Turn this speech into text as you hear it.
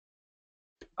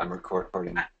I'm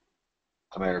recording.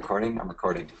 Am I recording? I'm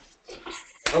recording.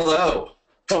 Hello.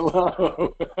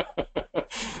 Hello.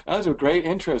 That was a great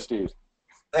intro, Steve.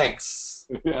 Thanks.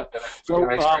 Yeah. We're gonna So,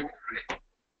 make sure I get it right.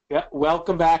 yeah,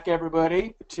 welcome back,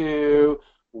 everybody, to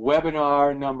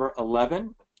webinar number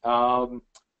 11.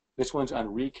 This one's on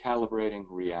recalibrating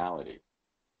reality.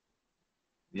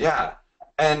 Yeah.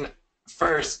 And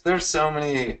first, there's so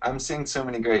many. I'm seeing so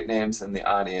many great names in the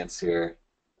audience here,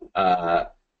 uh,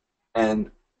 and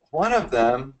one of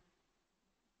them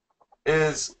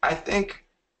is I think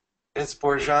it's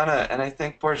Borjana, and I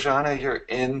think Borjana, you're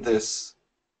in this.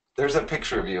 There's a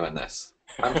picture of you in this.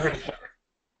 I'm pretty sure.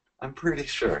 I'm pretty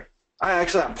sure.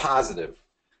 I'm positive.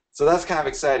 So that's kind of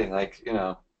exciting. Like,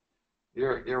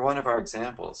 you're one of our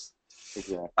examples.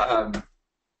 Exactly.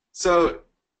 So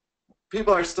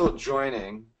people are still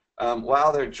joining.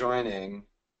 While they're joining,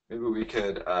 maybe we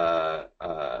could talk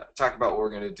about what we're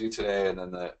going to do today, and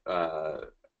then the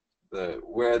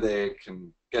where they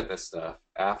can get this stuff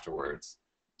afterwards.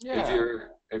 If Yeah.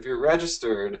 you're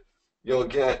registered, you'll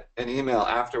get an email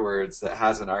afterwards that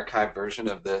has an archived version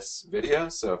of this video.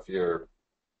 So if you're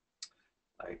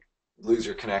like lose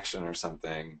your connection or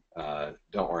something,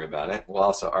 don't worry about it. We'll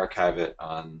also archive it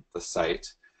on the site.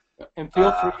 And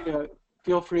Uh,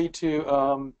 feel free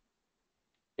to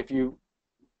if you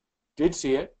did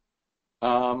see it,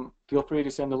 feel free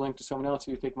to send the link to someone else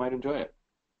who you think might enjoy it.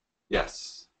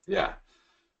 yes, yeah.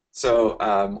 So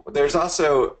there's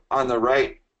also on the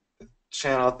right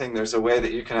channel thing, there's a way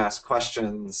that you can ask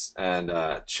questions and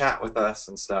chat with us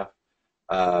and stuff.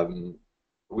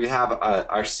 We have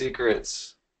our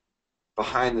secrets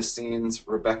behind the scenes,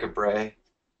 Rebecca Bray.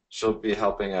 She'll be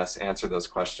helping us answer those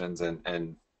questions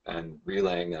and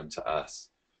relaying them to us.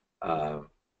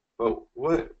 But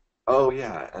what? Oh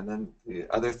yeah, and then the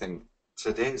other thing,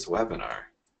 today's webinar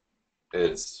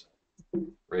is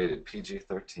rated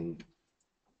PG-13.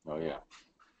 Oh, yeah.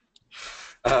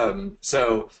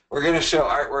 So we're going to show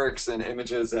artworks and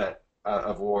images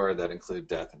of war that include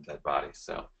death and dead bodies.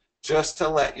 So just to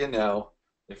let you know,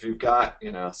 if you've got,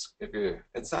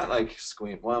 it's not like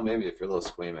well, maybe if you're a little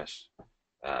squeamish,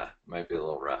 it might be a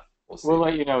little rough. We'll see. We'll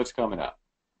let you know it's coming up.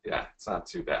 Yeah, it's not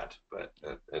too bad, but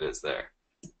it is there.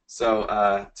 So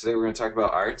today we're going to talk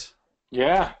about art.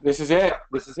 Yeah, this is Yeah. it.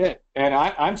 This is it. And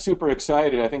I'm super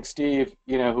excited. I think Steve,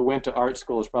 who went to art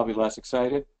school, is probably less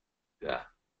excited. Yeah.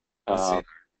 Let's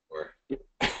see.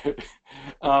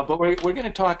 Uh, but we're going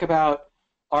to talk about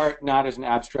art not as an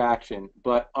abstraction,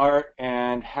 but art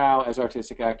and how, as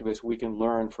artistic activists, we can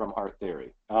learn from art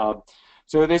theory.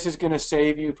 So this is going to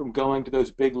save you from going to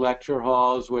those big lecture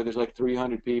halls where there's like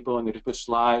 300 people and they just put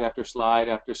slide after slide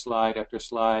after slide after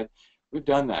slide. We've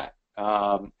done that.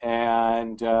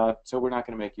 So we're not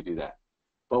going to make you do that.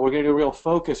 But we're going to do a real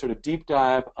focus, sort of deep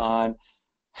dive on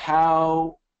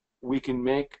how we can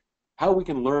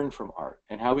learn from art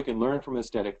and how we can learn from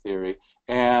aesthetic theory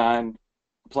and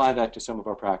apply that to some of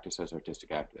our practice as artistic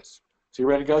activists. So you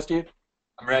ready to go, Steve?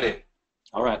 I'm ready.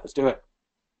 All right, let's do it.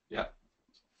 Yeah.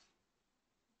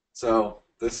 So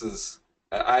this is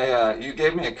you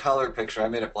gave me a color picture. I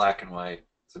made it black and white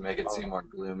to make it seem more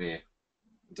gloomy,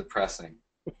 depressing.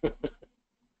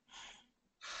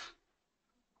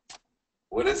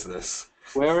 What is this?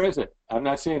 Where is it? I'm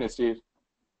not seeing it, Steve.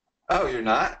 Oh, you're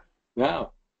not?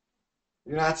 No,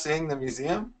 You're not seeing the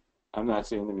museum? I'm not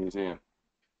seeing the museum.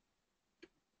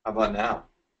 How about now?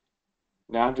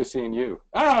 Now I'm just seeing you.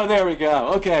 Oh, there we go.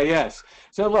 Okay, yes.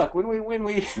 So look, when we when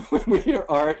we hear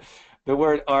art, the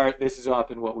word art, this is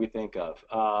often what we think of.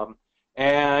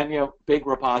 Big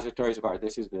repositories of art.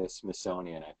 This is the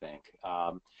Smithsonian, I think.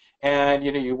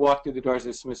 You walk through the doors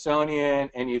of the Smithsonian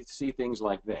and you see things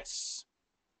like this.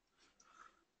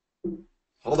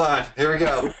 Hold on. Here we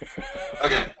go.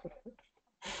 Okay.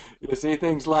 You see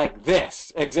things like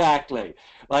this, exactly.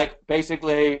 Like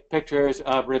basically pictures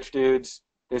of rich dudes.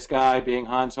 This guy being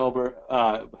Hans Holber,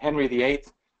 Henry VIII.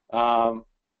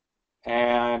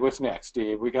 And what's next,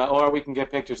 Steve? Or we can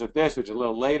get pictures of this, which is a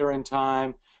little later in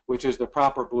time, which is the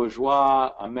proper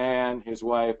bourgeois, a man, his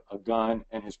wife, a gun,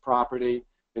 and his property.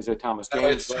 Is it Thomas No,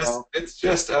 James Bell? it's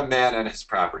just a man and his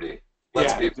property.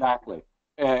 Let's Yeah, be exactly.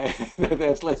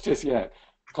 Let's just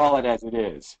call it as it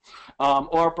is.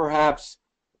 Or perhaps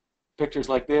pictures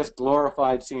like this,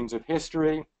 glorified scenes of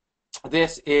history.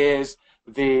 This is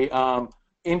the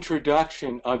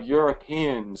introduction of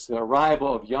Europeans, the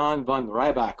arrival of Jan van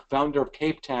Rybak, founder of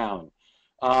Cape Town,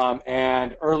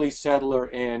 and early settler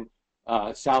in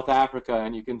South Africa.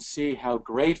 And you can see how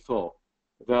grateful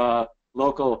the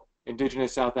local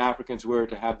indigenous South Africans were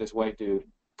to have this white dude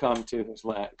come to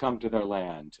their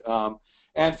land.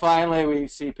 And finally, we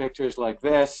see pictures like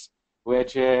this,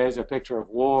 which is a picture of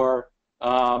war,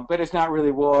 but it's not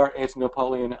really war. It's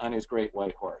Napoleon on his great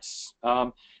white horse.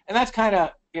 And that's kind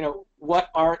of, what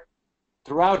art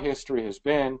throughout history has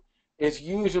been, is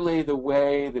usually the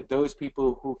way that those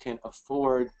people who can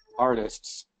afford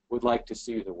artists would like to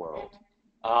see the world.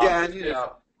 Yeah, and It's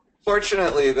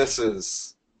fortunately, this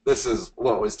is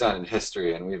what was done in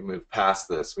history, and we've moved past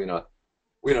this. We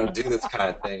don't do this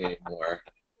kind of thing anymore.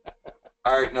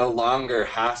 Art no longer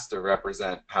has to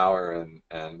represent power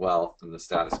and wealth and the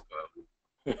status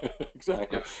quo.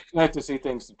 exactly. Yeah. It's nice to see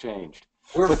things have changed.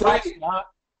 We're But that's fighting. not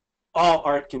all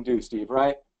art can do, Steve,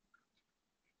 right?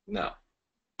 No.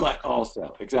 But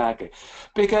also, exactly.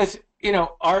 Because,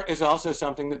 art is also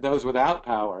something that those without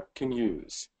power can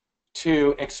use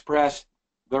to express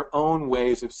their own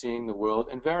ways of seeing the world,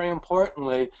 and very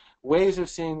importantly, ways of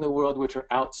seeing the world which are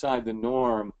outside the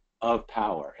norm of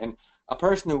power. And a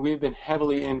person who we've been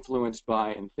heavily influenced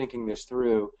by in thinking this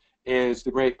through is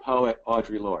the great poet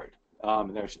Audre Lorde.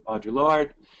 And there's Audre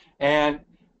Lorde. And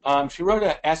she wrote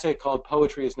an essay called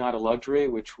Poetry is Not a Luxury,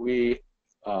 which we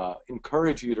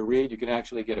encourage you to read. You can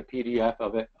actually get a PDF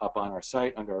of it up on our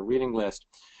site under our reading list.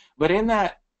 But in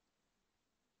that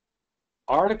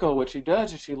article, what she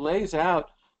does is she lays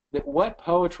out that what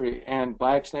poetry and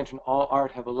by extension all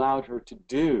art have allowed her to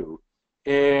do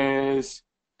is,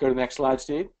 go to the next slide,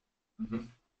 Steve, Hmm.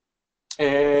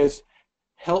 is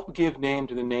help give name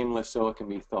to the nameless so it can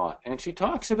be thought. And she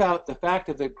talks about the fact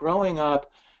that growing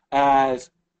up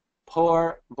as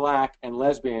poor, black, and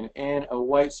lesbian in a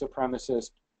white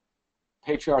supremacist,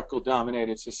 patriarchal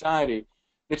dominated society,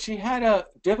 that she had a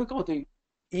difficulty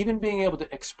even being able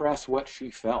to express what she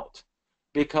felt,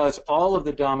 because all of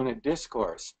the dominant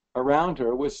discourse around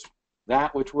her was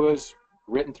that which was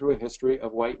written through a history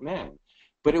of white men.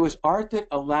 But it was art that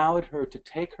allowed her to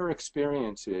take her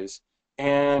experiences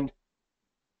and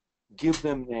give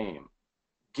them name,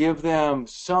 give them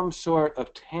some sort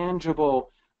of tangibility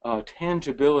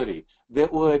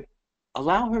that would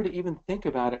allow her to even think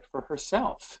about it for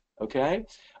herself. Okay,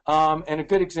 and a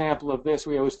good example of this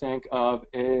we always think of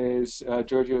is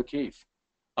Georgia O'Keeffe,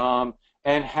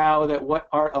 and how that what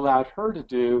art allowed her to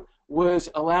do was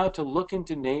allowed to look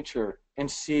into nature and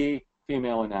see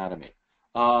female anatomy.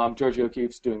 Georgia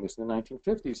O'Keeffe's doing this in the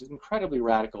 1950s. It's incredibly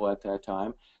radical at that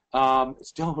time.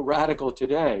 Still radical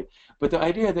today. But the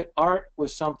idea that art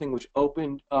was something which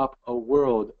opened up a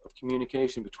world of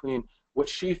communication between what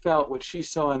she felt, what she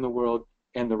saw in the world,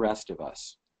 and the rest of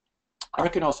us.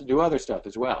 Art can also do other stuff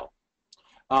as well.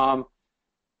 Um,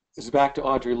 this is back to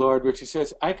Audre Lorde, where she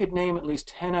says, I could name at least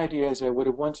 10 ideas I would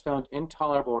have once found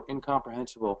intolerable or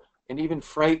incomprehensible and even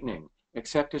frightening,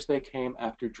 except as they came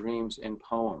after dreams and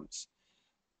poems.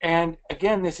 And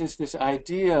again, this is this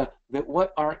idea that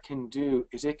what art can do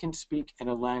is it can speak in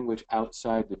a language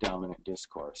outside the dominant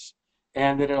discourse,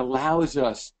 and that it allows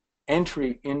us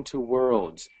entry into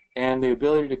worlds and the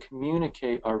ability to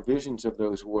communicate our visions of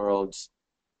those worlds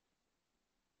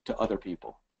to other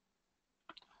people.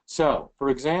 So, for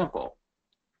example,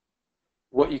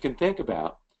 what you can think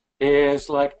about is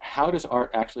like, how does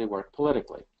art actually work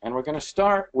politically? And we're going to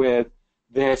start with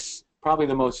this, probably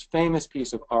the most famous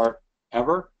piece of art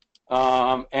ever,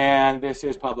 and this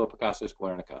is Pablo Picasso's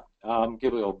Guernica.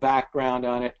 Give a little background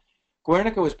on it.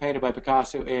 Guernica was painted by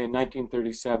Picasso in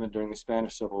 1937 during the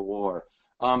Spanish Civil War.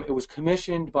 It was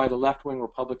commissioned by the left-wing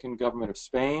Republican government of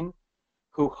Spain,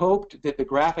 who hoped that the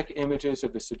graphic images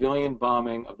of the civilian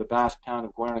bombing of the Basque town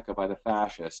of Guernica by the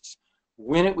fascists,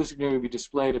 when it was going to be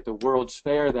displayed at the World's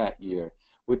Fair that year,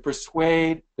 would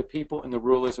persuade the people and the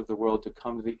rulers of the world to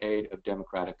come to the aid of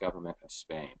democratic government of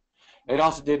Spain. It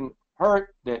also didn't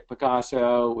hurt that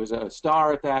Picasso was a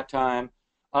star at that time,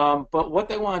 but what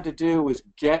they wanted to do was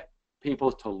get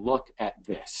people to look at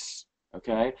this,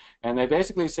 okay? And they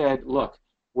basically said, look,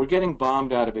 we're getting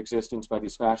bombed out of existence by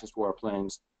these fascist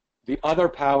warplanes. The other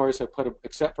powers have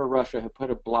except for Russia, have put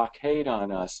a blockade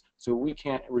on us, so we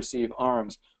can't receive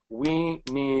arms. We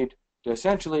need to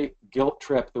essentially guilt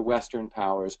trip the Western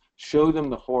powers, show them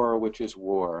the horror which is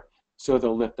war, so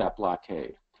they'll lift that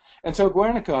blockade. And so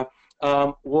Guernica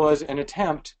was an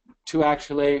attempt to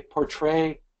actually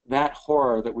portray that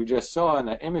horror that we just saw in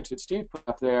that image that Steve put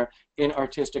up there in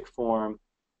artistic form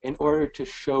in order to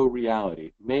show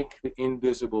reality, make the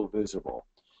invisible visible.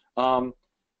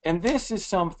 And this is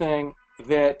something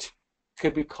that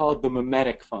could be called the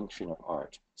mimetic function of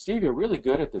art. Steve, you're really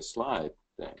good at this slide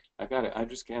thing. I'm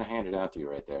just going to hand it out to you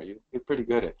right there. You're pretty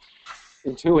good at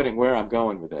intuiting where I'm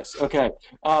going with this. Okay.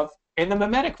 In the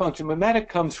mimetic function, mimetic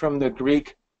comes from the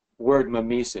Greek word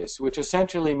mimesis, which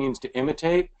essentially means to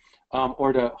imitate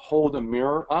or to hold a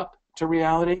mirror up to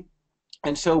reality.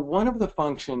 And so one of the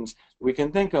functions we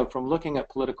can think of from looking at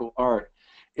political art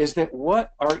is that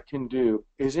what art can do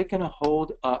is it can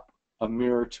hold up a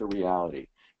mirror to reality.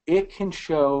 It can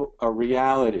show a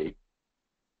reality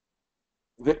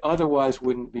that otherwise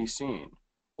wouldn't be seen.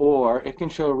 Or it can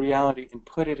show reality and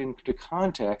put it into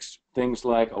context, things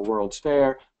like a World's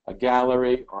Fair, a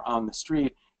gallery, or on the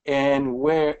street, and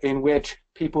in which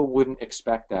people wouldn't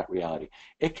expect that reality.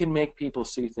 It can make people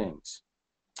see things.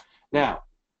 Now,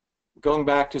 going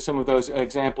back to some of those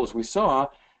examples we saw,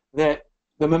 that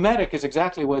the mimetic is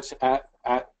exactly what's at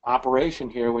operation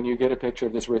here when you get a picture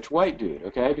of this rich white dude,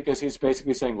 okay? Because he's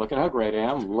basically saying, look at how great I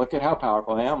am, look at how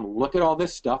powerful I am, look at all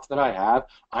this stuff that I have,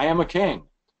 I am a king,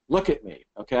 look at me,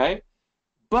 okay?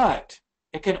 But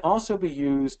it can also be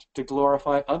used to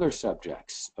glorify other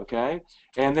subjects, okay?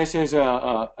 And this is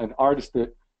an artist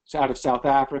that's out of South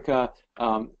Africa,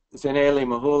 Zanele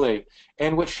Mahuli.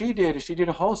 And what she did is she did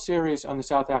a whole series on the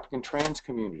South African trans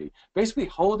community, basically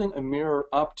holding a mirror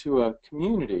up to a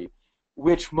community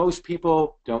which most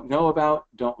people don't know about,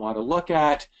 don't want to look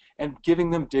at, and giving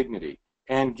them dignity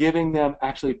and giving them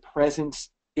actually presence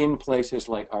in places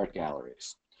like art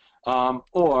galleries.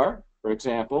 Or, for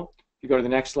example, if you go to the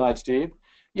next slide, Steve,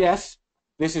 yes,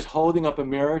 this is holding up a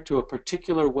mirror to a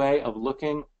particular way of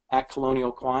looking at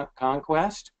colonial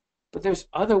conquest, but there's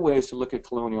other ways to look at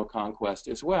colonial conquest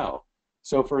as well.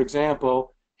 So, for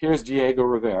example, here's Diego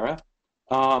Rivera,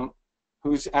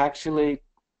 who's actually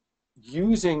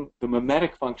using the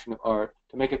mimetic function of art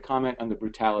to make a comment on the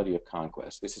brutality of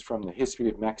conquest. This is from the History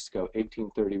of Mexico,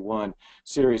 1831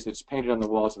 series that's painted on the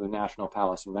walls of the National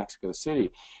Palace in Mexico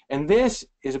City. And this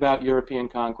is about European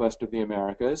conquest of the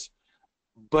Americas,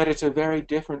 but it's a very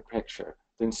different picture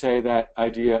than, say, that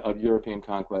idea of European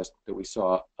conquest that we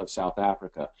saw of South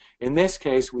Africa. In this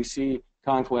case, we see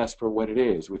conquest for what it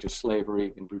is, which is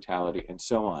slavery and brutality and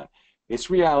so on.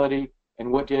 It's reality,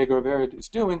 and what Diego Rivera is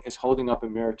doing is holding up a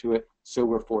mirror to it, so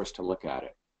we're forced to look at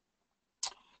it.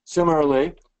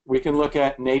 Similarly, we can look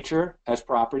at nature as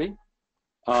property,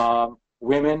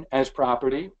 women as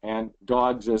property, and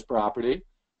dogs as property,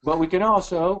 but we can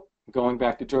also, going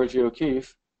back to Georgia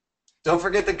O'Keeffe, don't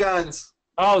forget the guns.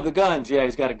 Oh, the guns. Yeah,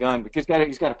 he's got a gun because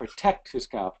he's got to protect his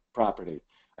property.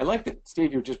 I like that,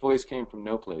 Steve, your just voice came from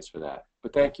no place for that,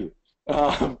 but thank you.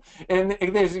 And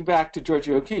there's back to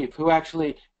Georgia O'Keeffe, who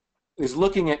actually is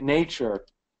looking at nature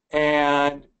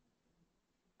and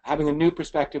having a new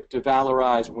perspective to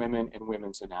valorize women and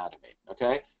women's anatomy,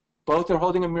 okay? Both are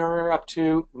holding a mirror up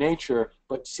to nature,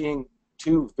 but seeing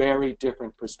two very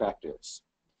different perspectives.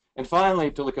 And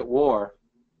finally, to look at war,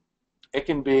 it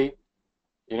can be,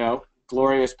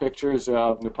 glorious pictures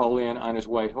of Napoleon on his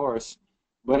white horse,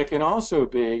 but it can also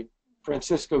be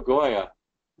Francisco Goya.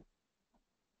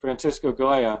 Francisco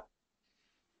Goya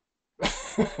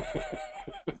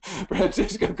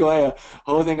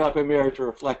holding up a mirror to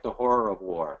reflect the horror of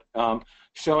war,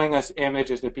 showing us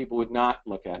images that people would not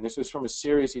look at. And this was from a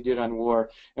series he did on war,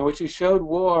 in which he showed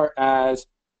war as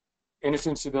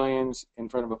innocent civilians in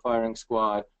front of a firing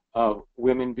squad, of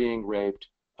women being raped,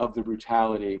 of the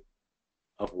brutality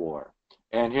of war.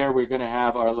 And here we're going to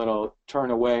have our little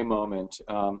turn away moment.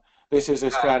 This is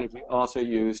a strategy also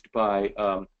used by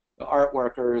the art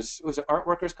workers. Was it Art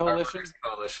Workers Coalition? Art Workers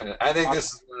Coalition. I think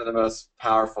this is one of the most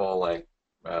powerful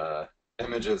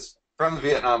images from the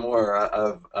Vietnam War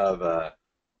of the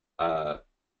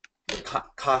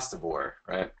cost of war,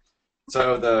 right?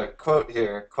 So the quote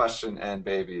here, question and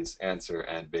babies, answer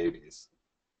and babies,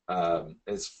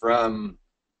 is from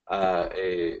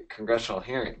a congressional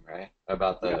hearing, right,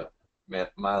 about the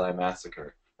My Lai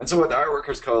massacre. And so what the Art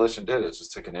Workers Coalition did is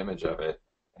just took an image of it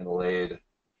and laid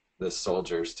the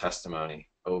soldier's testimony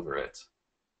over it.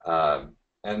 And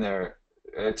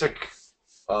it took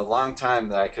a long time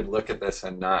that I could look at this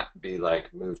and not be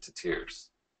like moved to tears.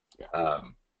 Yeah.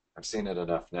 I've seen it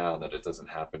enough now that it doesn't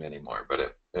happen anymore,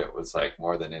 but it was like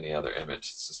more than any other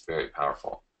image. It's just very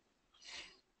powerful.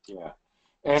 Yeah.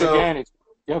 And so, again,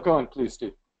 go on, please,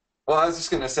 Steve. Well, I was just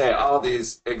going to say all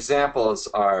these examples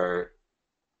are,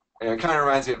 it kind of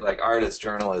reminds me of like art as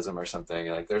journalism or something.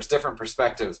 Like there's different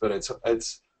perspectives, but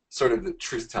it's sort of the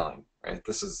truth telling, right?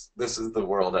 This is the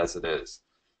world as it is.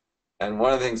 And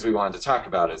one of the things we wanted to talk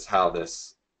about is how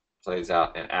this plays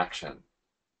out in action.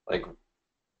 Like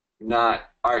not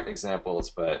art examples,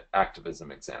 but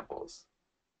activism examples.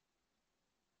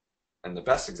 And the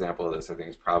best example of this, I think,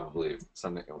 is probably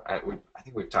something, I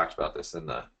think we've talked about this in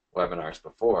the webinars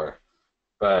before,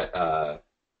 but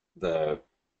the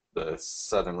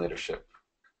Southern Leadership,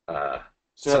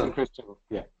 Southern Christian,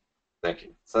 yeah. Thank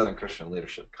you. Southern Christian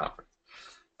Leadership Conference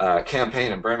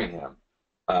campaign in Birmingham,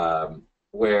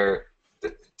 where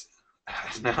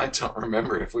now I don't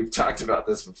remember if we've talked about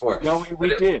this before, No, but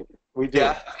we did. We did.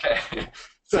 yeah, okay.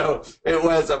 So it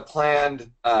was a planned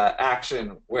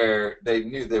action where they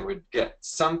knew they would get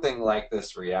something like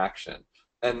this reaction.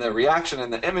 And the reaction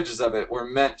and the images of it were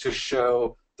meant to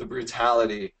show the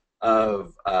brutality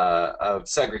of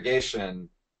segregation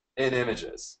in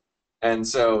images. And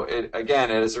so it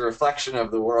again, it is a reflection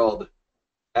of the world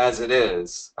as it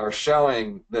is, are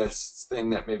showing this thing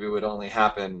that maybe would only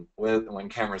happen with when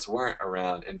cameras weren't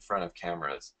around in front of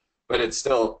cameras. But it's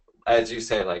still, as you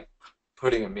say, like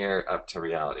putting a mirror up to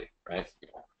reality, right?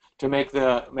 To make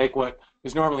what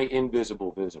is normally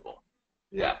invisible visible.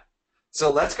 Yeah.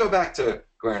 So let's go back to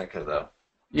Guernica though,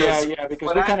 Yeah, because yeah, because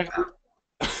what I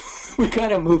we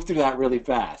kind of moved through that really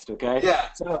fast. Okay,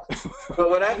 yeah, so but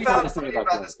what I what do you want to found say funny about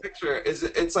about that? this picture is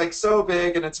it's like so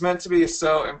big and it's meant to be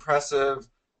so impressive,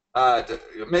 to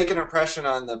make an impression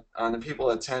on the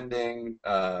people attending.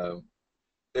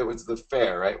 It was the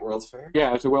fair, right? World's Fair.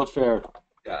 Yeah, it's a World Fair.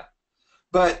 Yeah.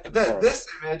 But this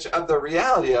image of the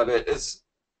reality of it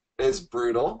is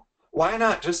brutal. Why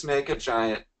not just make a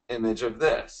giant image of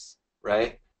this,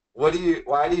 right? Why do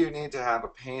you need to have a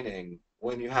painting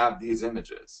when you have these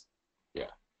images, Yeah.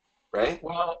 right?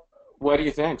 Well, what do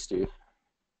you think, Steve?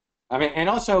 I mean, and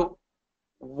also,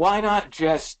 why not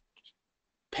just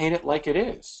paint it like it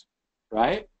is,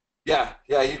 right? Yeah,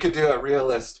 yeah, you could do a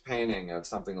realist painting of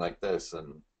something like this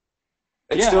and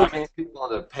it Yeah, still I mean, gets people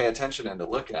to pay attention and to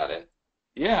look at it.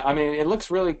 yeah, I mean, it looks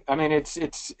really. I mean, it's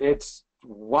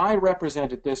why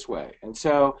represent it this way? And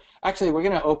so, actually, we're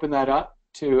going to open that up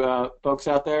to folks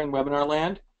out there in webinar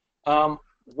land.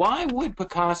 Why would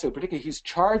Picasso, particularly, he's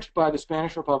charged by the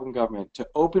Spanish Republican government to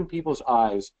open people's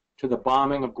eyes to the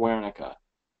bombing of Guernica.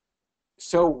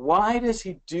 So why does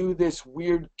he do this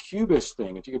weird cubist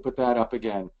thing? If you could put that up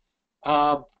again,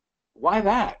 uh, why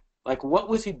that? Like, what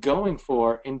was he going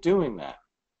for in doing that?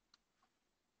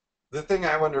 The thing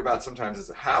I wonder about sometimes is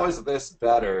how is this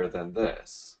better than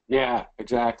this? Yeah,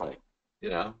 exactly. You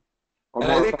know? Or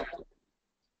And I more think effective.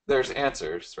 there's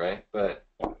answers, right? But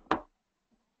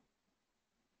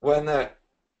when the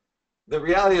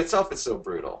reality itself is so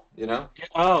brutal, you know?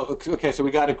 Oh, okay. So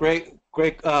we got a great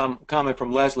comment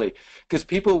from Leslie, because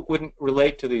people wouldn't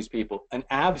relate to these people. An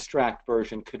abstract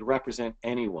version could represent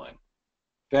anyone.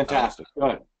 Uh, Fantastic.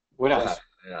 Good. What yeah, else?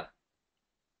 yeah.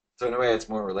 So in a way, it's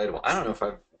more relatable. I don't know if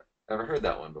I've ever heard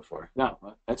that one before. No,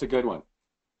 that's a good one.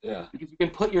 Yeah. Because you can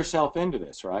put yourself into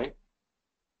this, right?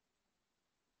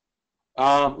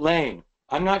 Lane,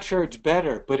 I'm not sure it's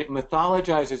better, but it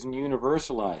mythologizes and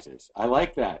universalizes. I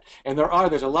like that. And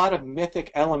there's a lot of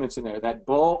mythic elements in there. That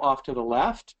bull off to the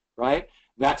left, right?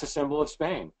 That's a symbol of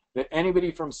Spain. That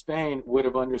anybody from Spain would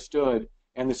have understood,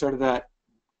 and the sort of that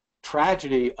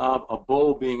tragedy of a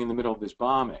bull being in the middle of this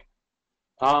bombing.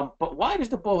 But why does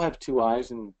the bull have two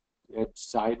eyes and it's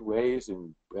sideways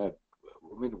and I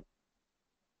mean,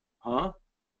 huh?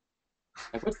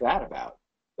 Like, what's that about?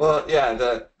 Well,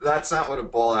 yeah, that's not what a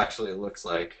bull actually looks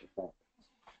like.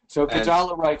 So And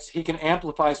Gonzalo writes he can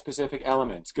amplify specific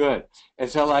elements. Good. And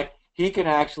so like he can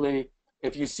actually,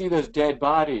 if you see those dead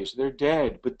bodies, they're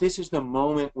dead. But this is the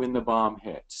moment when the bomb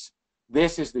hits.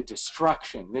 This is the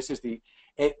destruction.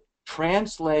 It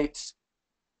translates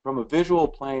from a visual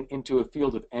plane into a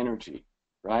field of energy,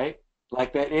 right?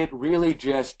 Like that it really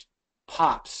just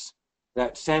pops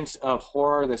that sense of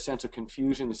horror, the sense of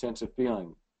confusion, the sense of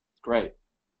feeling. Great.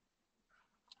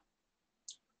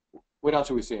 What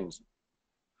else are we seeing?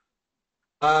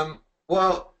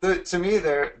 well, to me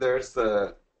there's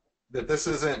the that this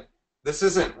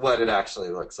isn't what it actually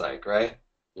looks like, right?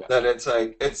 Yeah. That it's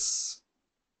like it's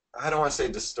I don't want to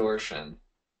say distortion,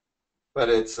 but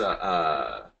it's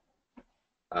uh,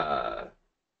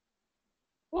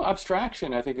 Well,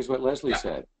 abstraction, I think, is what Leslie yeah,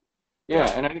 said. Yeah,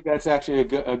 yeah, and I think that's actually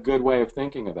a good way of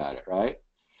thinking about it, right?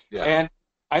 yeah. And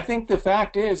I think the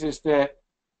fact is that,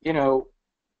 you know,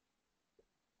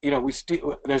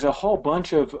 there's a whole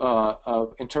bunch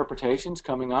of interpretations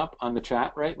coming up on the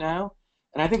chat right now,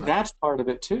 and I think that's part of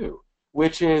it too,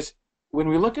 which is when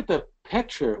we look at the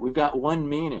picture, we've got one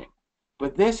meaning,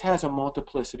 but this has a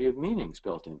multiplicity of meanings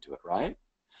built into it, right?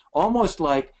 Almost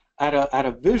like at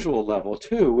a visual level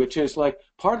too, which is like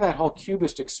part of that whole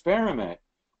cubist experiment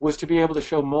was to be able to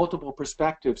show multiple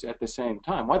perspectives at the same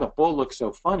time. Why the bull looks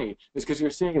so funny is because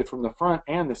you're seeing it from the front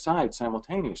and the side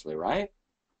simultaneously, right?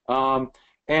 Um,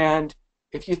 and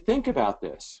if you think about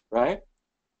this, right,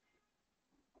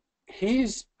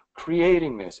 he's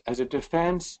creating this as a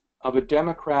defense of a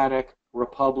democratic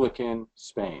Republican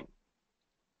Spain.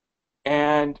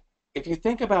 And if you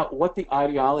think about what the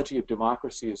ideology of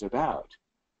democracy is about,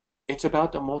 it's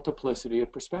about the multiplicity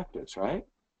of perspectives, right?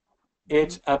 Mhm.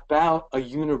 It's about a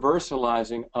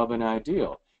universalizing of an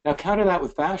ideal. Now, counter that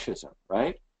with fascism,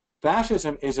 right?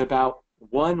 Fascism is about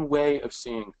one way of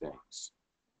seeing things,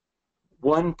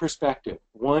 one perspective,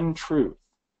 one truth,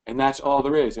 and that's all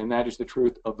there is, and that is the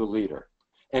truth of the leader.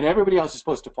 And everybody else is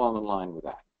supposed to fall in line with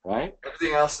that, right?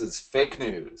 Everything else is fake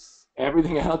news.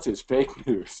 Everything else is fake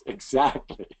news,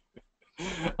 exactly.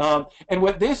 And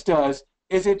what this does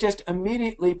is it just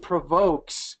immediately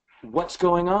provokes what's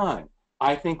going on.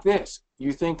 I think this,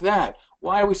 you think that.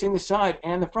 Why are we seeing the side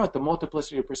and the front, the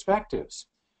multiplicity of perspectives?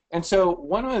 And so,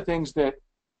 one of the things that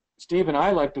Steve and I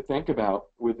like to think about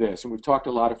with this, and we've talked to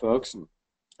a lot of folks, and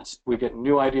we get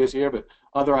new ideas here, but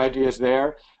other ideas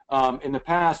there. In the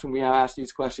past, when we have asked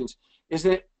these questions, is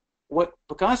that what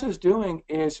Picasso is doing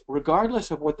is, regardless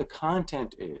of what the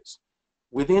content is,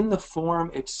 within the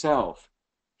form itself,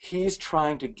 he's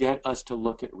trying to get us to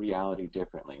look at reality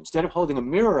differently. Instead of holding a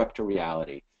mirror up to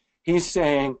reality, he's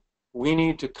saying we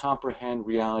need to comprehend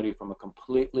reality from a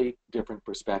completely different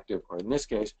perspective, or in this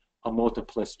case, a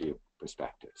multiplicity of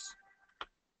perspectives. Does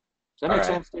that All make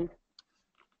right. sense, Steve?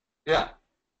 Yeah.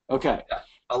 Okay. Yeah.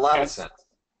 A lot of And sense.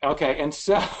 okay, and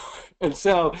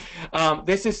so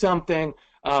this is something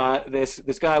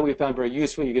this guy we found very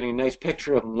useful. You're getting a nice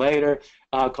picture of him later,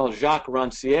 called Jacques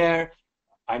Rancière.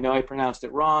 I know I pronounced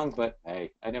it wrong, but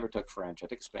hey, I never took French. I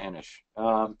took Spanish.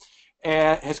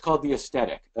 And it's called the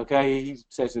aesthetic. Okay, he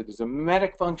says that there's a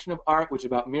mimetic function of art, which is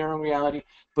about mirroring reality,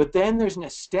 but then there's an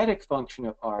aesthetic function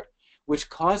of art, which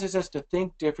causes us to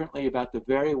think differently about the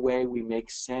very way we make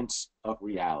sense of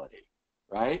reality.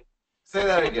 Right? Say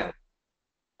that And again.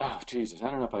 oh Jesus,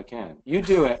 I don't know if I can. You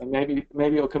do it, and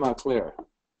maybe it'll come out clear.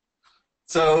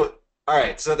 So, all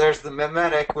right. So there's the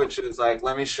mimetic, which is like,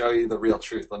 let me show you the real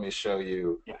truth. Let me show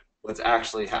you Yeah. what's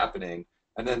actually happening.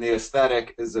 And then the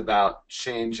aesthetic is about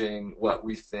changing what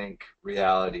we think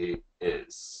reality is.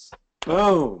 Is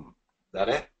Boom. that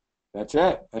it? That's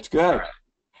it. That's All good. right.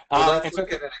 Well, let's And so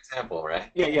look at an example, right?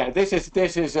 yeah. This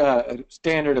is a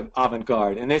standard of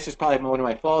avant-garde, and this is probably one of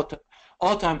my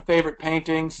all-time favorite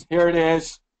paintings. Here it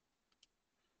is.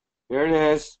 Here it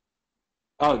is.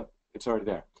 Oh, it's already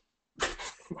there.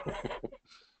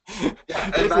 Yeah.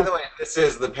 And This by is the way, this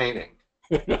is the painting.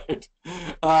 right.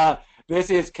 Uh, this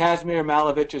is Kazimir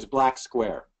Malevich's Black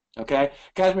Square. Okay,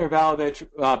 Kazimir Malevich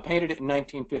painted it in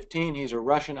 1915. He's a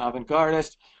Russian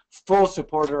avant-gardist, full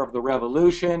supporter of the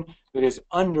revolution that is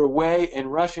underway in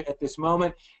Russia at this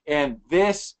moment, and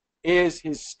this is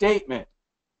his statement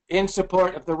in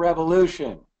support of the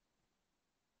revolution.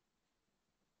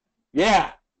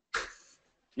 Yeah,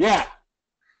 yeah.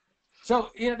 So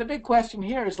the big question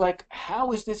here is like,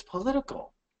 how is this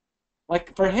political?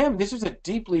 Like for him, this is a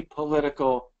deeply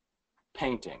political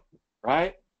painting,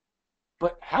 right?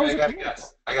 But how Okay, is I it gotta political?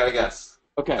 guess. I gotta guess.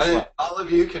 Okay, what? All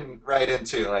of you can write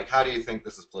into like, how do you think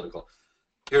this is political?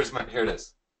 Here it is. He's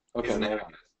Okay, an hold on.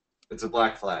 anarchist. It's a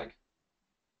black flag.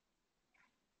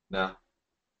 No.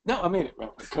 No, I mean,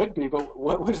 well, it could be, but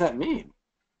what does that mean?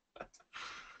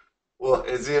 Well,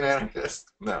 is he an anarchist?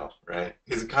 No, right?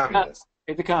 He's a Uh, communist.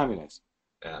 it's a communist.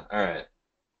 Yeah. All right.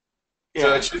 So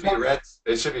Yeah. it should be red.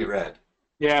 It should be red.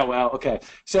 Yeah, well, okay.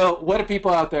 So what do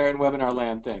people out there in webinar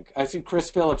land think? I see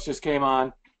Chris Phillips just came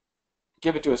on.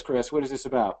 Give it to us, Chris. What is this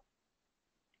about?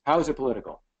 How is it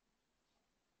political?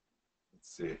 Let's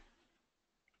see.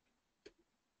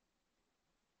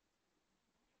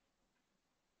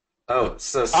 Oh,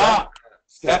 so Ah,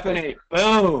 Stephanie. Stephanie,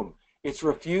 boom. It's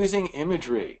refusing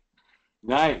imagery.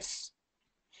 Nice.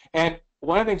 And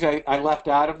one of the things I left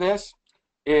out of this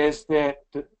is that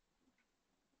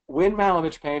when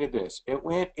Malevich painted this, it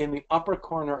went in the upper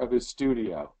corner of his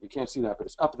studio. You can't see that, but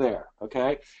it's up there,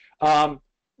 okay?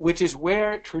 Which is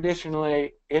where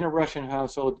traditionally in a Russian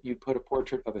household you put a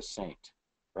portrait of a saint,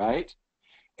 right?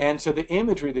 And so the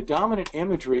imagery, the dominant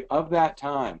imagery of that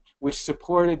time, which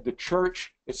supported the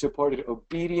church, it supported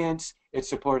obedience, it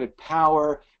supported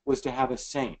power, was to have a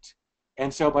saint.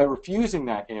 And so by refusing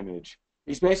that image,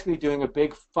 he's basically doing a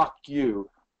big fuck you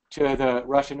to the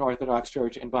Russian Orthodox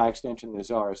Church and by extension the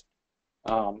Tsarist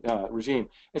regime.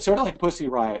 It's sort of like Pussy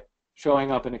Riot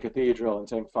showing up in a cathedral and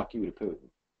saying fuck you to Putin.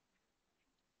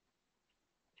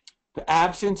 The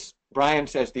absence, Brian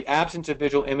says, the absence of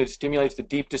visual image stimulates the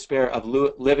deep despair of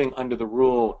living under the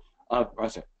rule of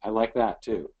Russia. I like that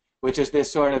too, which is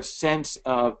this sort of sense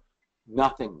of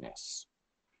nothingness.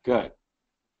 Good.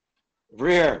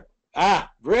 Vreer.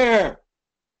 Vreer.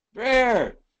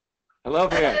 Vreer. Hello,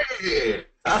 Vreer. Hey,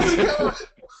 how's it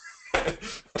going?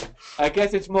 I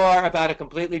guess it's more about a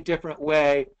completely different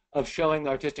way of showing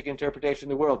artistic interpretation of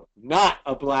the world, not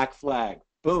a black flag.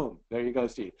 Boom. There you go,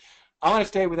 Steve. I want to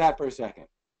stay with that for a second.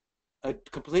 a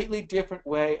completely different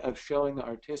way of showing the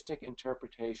artistic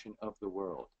interpretation of the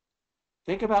world.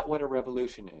 Think about what a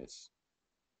revolution is.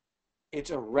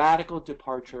 It's a radical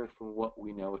departure from what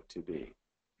we know it to be.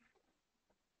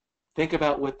 Think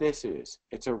about what this is.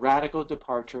 It's a radical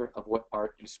departure of what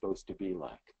art is supposed to be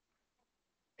like.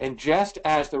 And just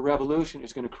as the revolution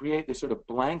is going to create this sort of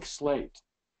blank slate,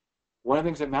 one of the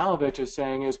things that Malevich is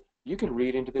saying is, you can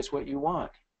read into this what you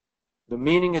want. The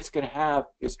meaning it's going to have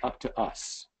is up to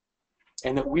us.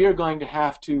 And that we are going to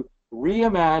have to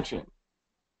reimagine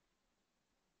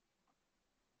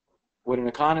what an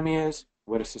economy is,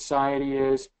 what a society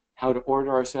is, how to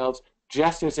order ourselves,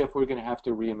 just as if we're going to have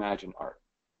to reimagine art.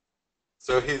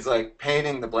 So he's like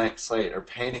painting the blank slate or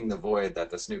painting the void that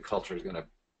this new culture is going to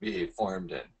be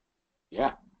formed in.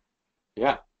 Yeah,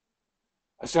 yeah.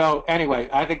 So anyway,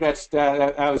 I think that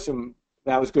was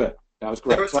good. That was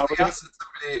There great. was something else that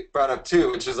somebody brought up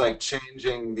too, which is like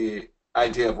changing the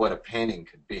idea of what a painting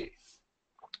could be.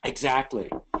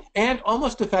 Exactly. And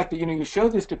almost the fact that, you show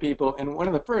this to people, and one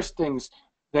of the first things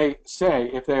they say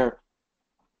if they're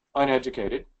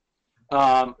uneducated,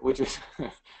 which is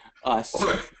us.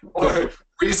 Or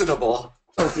reasonable.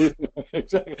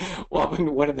 Exactly. Well,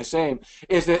 one of the same,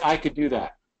 is that I could do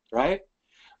that, right?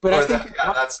 But Or I think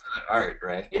that's not art,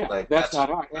 right? yeah, Like that's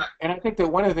not art. And I think that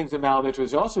one of the things that Malevich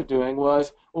was also doing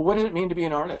was, well, what does it mean to be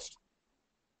an artist?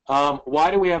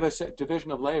 Why do we have a division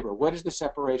of labor? What is the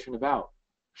separation about?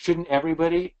 Shouldn't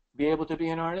everybody be able to be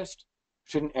an artist?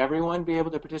 Shouldn't everyone be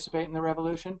able to participate in the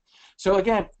revolution? So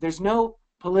again, there's no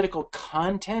political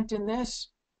content in this,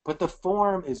 but the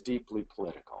form is deeply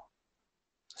political.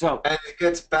 So, and it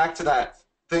gets back to that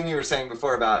thing you were saying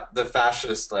before about the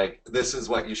fascist, like, this is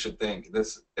what you should think.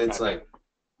 It's like,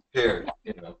 here,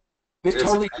 this it's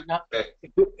totally did not, okay.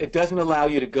 it doesn't allow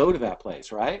you to go to that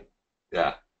place, right?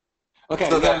 Yeah. Okay,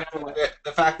 So we got another one.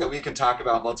 the fact that we can talk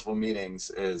about multiple meanings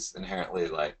is inherently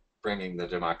like bringing the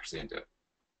democracy into it.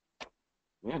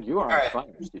 Man, you are All on right. fire,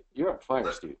 Steve. You're on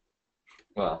fire, Steve.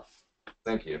 Well,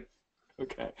 thank you.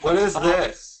 Okay. What is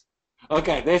this?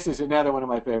 Okay, this is another one of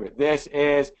my favorite. This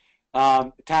is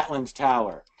Tatlin's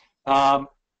Tower. Vladimir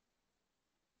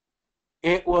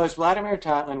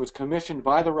Tatlin was commissioned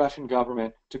by the Russian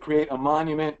government to create a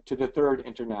monument to the Third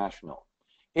International.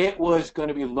 It was going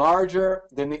to be larger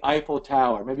than the Eiffel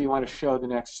Tower. Maybe you want to show the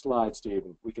next slide,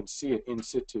 Stephen. We can see it in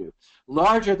situ.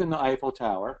 Larger than the Eiffel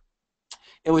Tower.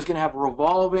 It was going to have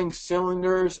revolving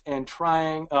cylinders and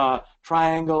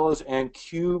triangles and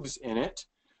cubes in it.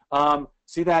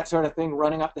 See that sort of thing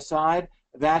running up the side?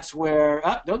 That's where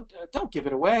don't give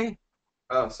it away.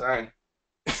 Oh, sorry.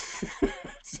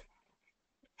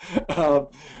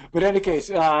 But in any case,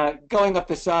 going up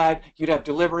the side, you'd have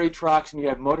delivery trucks and you'd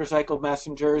have motorcycle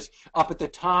messengers. Up at the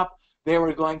top, they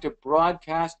were going to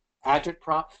broadcast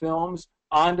agitprop films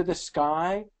onto the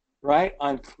sky, right,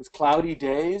 on cloudy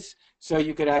days, so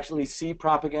you could actually see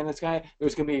propaganda in the sky. There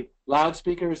was going to be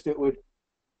loudspeakers that would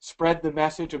spread the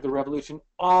message of the revolution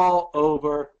all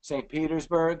over St.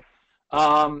 Petersburg.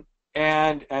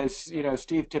 And as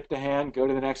Steve tipped the hand, go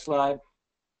to the next slide.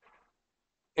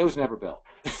 It was never built.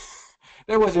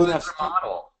 There wasn't enough. It's a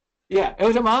model. Yeah, it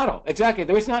was a model. Exactly.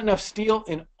 There was not enough steel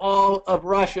in all of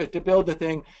Russia to build the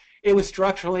thing. It was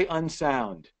structurally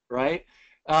unsound, right?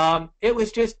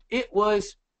 It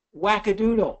was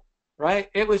wackadoodle, right?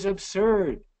 It was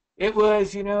absurd. It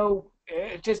was,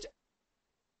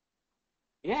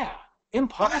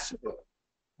 impossible.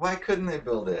 Why couldn't they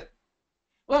build it?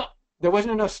 Well, there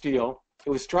wasn't enough steel. It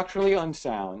was structurally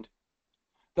unsound.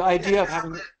 The idea of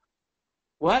having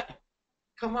what?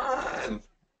 Come on.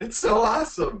 It's so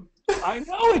awesome. I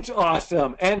know it's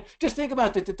awesome. And just think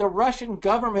about that the Russian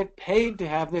government paid to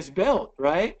have this built,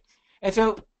 right? And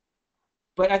so,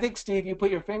 but I think, Steve, you put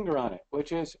your finger on it,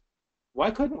 which is, why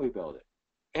couldn't we build it?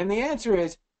 And the answer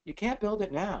is, you can't build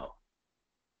it now.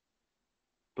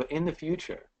 But in the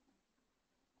future,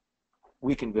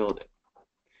 we can build it.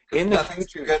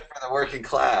 Nothing's too good for the working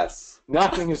class.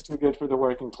 Nothing is too good for the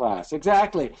working class.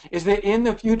 Exactly. Is that in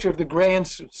the future of the grand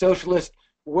socialist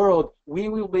world, we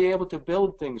will be able to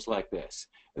build things like this.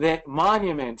 That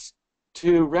monuments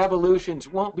to revolutions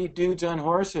won't be dudes on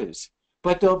horses,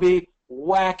 but they'll be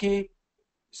wacky,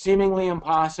 seemingly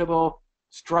impossible,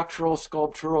 structural,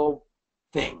 sculptural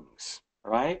things,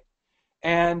 right?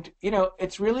 And,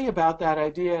 it's really about that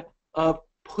idea of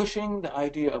pushing the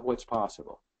idea of what's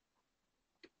possible.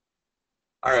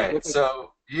 All right,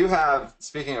 so you have,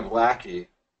 speaking of wacky,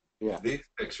 yeah, these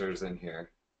pictures in here.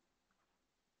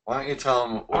 Why don't you tell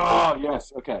them?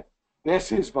 Yes, okay.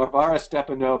 This is Varvara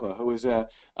Stepanova, who was a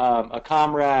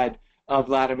comrade of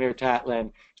Vladimir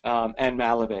Tatlin and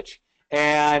Malevich.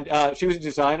 And she was a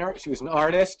designer. She was an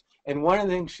artist. And one of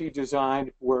the things she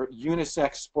designed were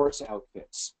unisex sports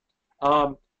outfits.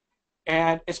 Um,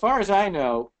 and as far as I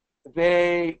know,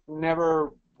 they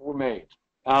never were made.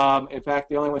 In fact,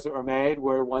 the only ones that were made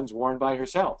were ones worn by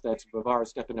herself. That's Varvara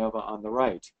Stepanova on the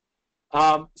right.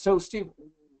 So, Steve,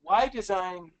 why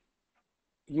design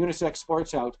unisex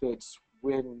sports outfits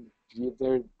when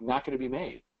they're not going to be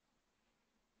made?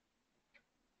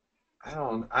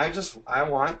 I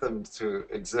want them to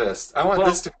exist. I want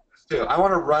this Well, to exist too. I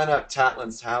want to run up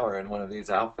Tatlin's Tower in one of these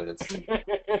outfits.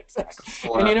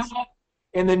 and you know Celebs. what?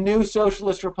 In the new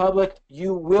socialist republic,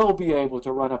 you will be able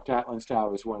to run up Tatlin's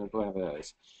Tower as one of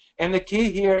those. And the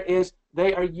key here is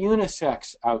they are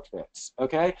unisex outfits,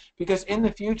 okay? Because in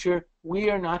the future, we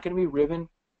are not going to be riven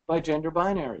by gender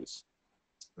binaries.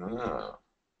 Oh,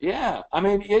 Yeah, I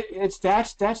mean, it's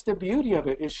that's the beauty of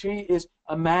it. Is she is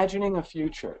imagining a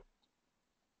future,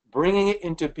 bringing it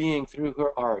into being through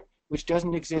her art, which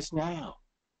doesn't exist now.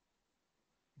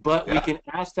 But we yeah, can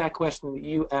ask that question that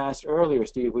you asked earlier,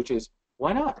 Steve, which is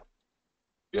why not?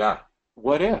 yeah.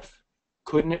 What if?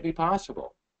 Couldn't it be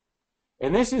possible?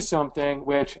 And this is something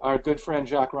which our good friend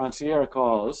Jacques Rancière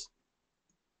calls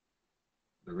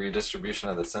The redistribution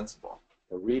of the sensible.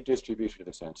 the redistribution of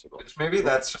the sensible. Which maybe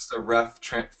that's just a rough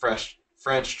fresh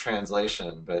French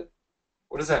translation, but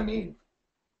what does that mean?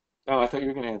 Oh, I thought you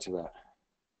were going to answer that.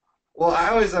 Well, I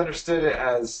always understood it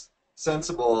as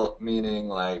sensible meaning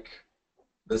like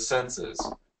the senses,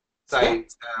 Yeah,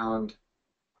 sight, sound,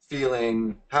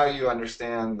 feeling, how you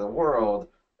understand the world,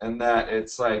 and that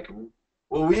it's like,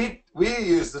 well, we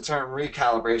use the term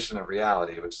recalibration of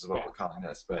reality, which is what yeah, we're calling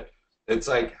this, but it's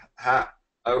like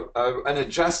an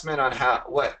adjustment on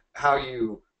how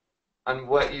you on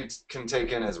what you can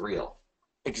take in as real.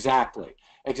 exactly,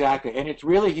 exactly. And it's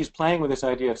really he's playing with this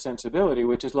idea of sensibility,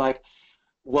 which is like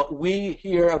what we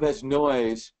hear of as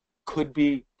noise could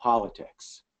be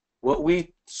politics. What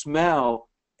we smell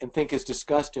and think is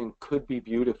disgusting could be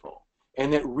beautiful.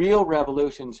 And that real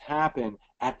revolutions happen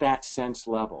at that sense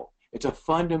level. It's a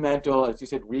fundamental, as you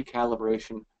said,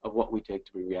 recalibration of what we take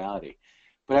to be reality.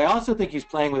 But I also think he's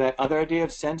playing with that other idea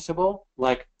of sensible,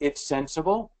 like it's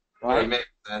sensible, Or it right? makes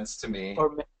sense to me.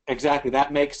 Or exactly,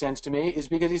 that makes sense to me, is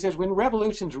because he says when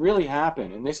revolutions really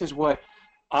happen, and this is what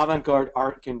avant-garde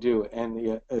art can do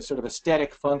and the sort of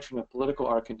aesthetic function of political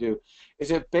art can do,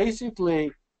 is it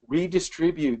basically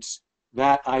redistributes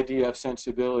that idea of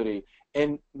sensibility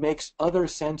and makes other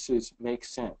senses make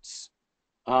sense.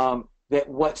 That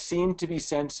what seemed to be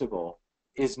sensible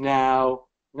is now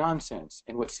nonsense,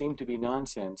 and what seemed to be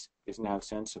nonsense is now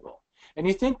sensible. And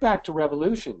you think back to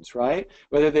revolutions, right?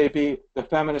 Whether they be the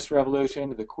feminist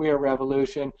revolution, the queer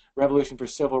revolution, revolution for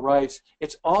civil rights,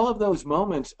 it's all of those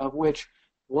moments of which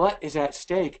what is at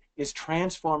stake is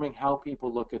transforming how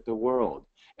people look at the world.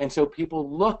 And so people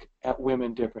look at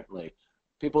women differently.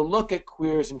 People look at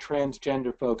queers and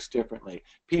transgender folks differently.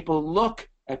 People look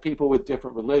at people with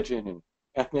different religion and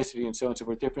ethnicity and so on and so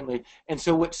forth differently. And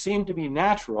so what seemed to be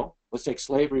natural, let's take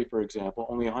slavery, for example,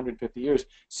 only 150 years,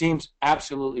 seems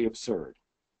absolutely absurd.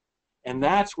 And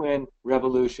that's when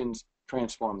revolutions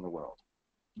transform the world.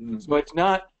 Mm. So it's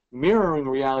not mirroring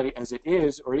reality as it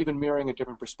is, or even mirroring a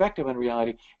different perspective on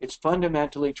reality. It's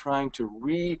fundamentally trying to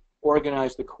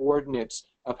reorganize the coordinates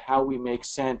of how we make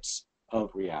sense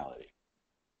of reality.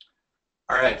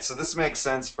 All right, so this makes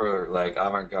sense for like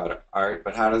avant-garde art,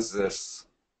 but how does this?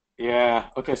 Yeah.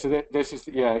 Okay. So this is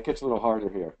yeah. It gets a little harder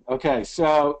here. Okay.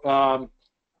 So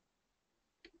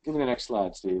give me the next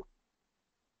slide, Steve.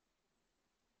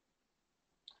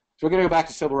 So we're going to go back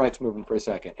to civil rights movement for a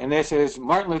second, and this is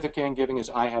Martin Luther King giving his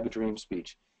 "I Have a Dream"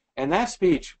 speech. And that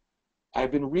speech,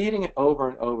 I've been reading it over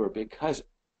and over because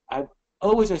I'm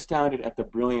always astounded at the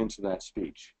brilliance of that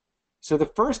speech. So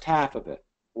the first half of it,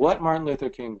 what Martin Luther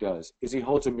King does is he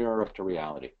holds a mirror up to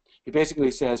reality. He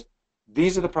basically says,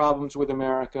 these are the problems with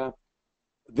America.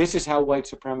 This is how white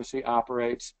supremacy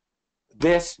operates.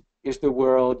 This is the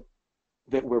world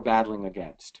that we're battling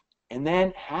against. And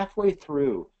then halfway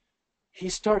through, he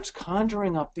starts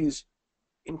conjuring up these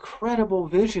incredible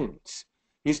visions.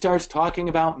 He starts talking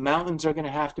about mountains are going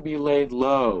to have to be laid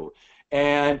low,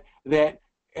 and that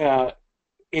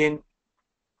in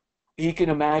he can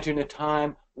imagine a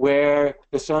time where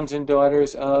the sons and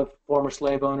daughters of former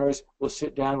slave owners will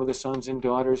sit down with the sons and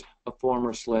daughters of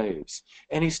former slaves.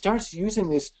 And he starts using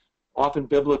this often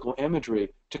biblical imagery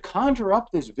to conjure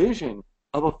up this vision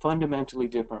of a fundamentally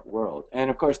different world. And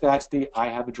of course, that's the I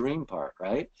have a dream part,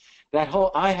 right? That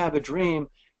whole I have a dream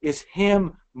is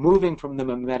him moving from the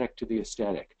mimetic to the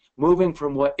aesthetic, moving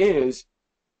from what is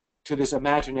to this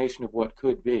imagination of what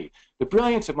could be. The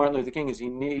brilliance of Martin Luther King is he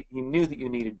knew that you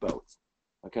needed both.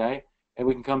 Okay? and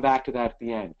we can come back to that at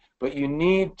the end. But you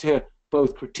need to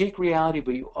both critique reality,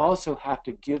 but you also have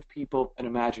to give people an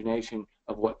imagination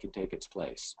of what can take its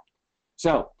place.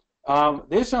 So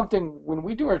there's something, when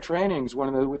we do our trainings,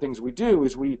 one of the things we do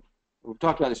is we've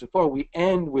talked about this before, we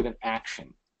end with an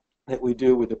action that we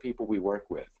do with the people we work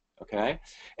with. Okay?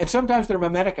 And sometimes they're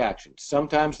mimetic actions.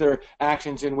 Sometimes they're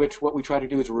actions in which what we try to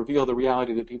do is reveal the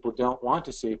reality that people don't want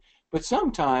to see. But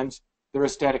sometimes they're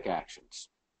aesthetic actions.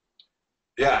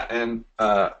 Yeah, and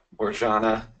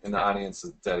Borjana in the audience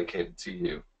is dedicated to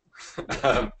you.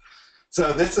 um,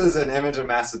 so this is an image of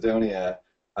Macedonia.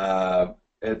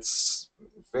 It's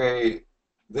very,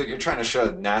 you're trying to show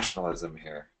nationalism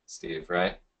here, Steve,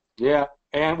 right? Yeah.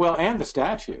 And well, and the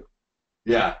statue.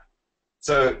 Yeah.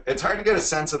 So it's hard to get a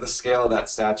sense of the scale of that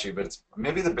statue, but it's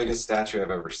maybe the biggest statue I've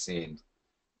ever seen.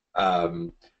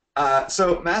 Um,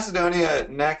 so Macedonia,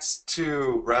 next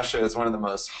to Russia, is one of the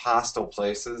most hostile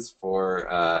places for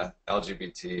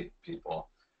LGBT people.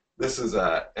 This is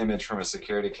an image from a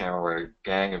security camera where a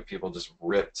gang of people just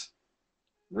ripped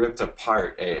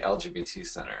apart a LGBT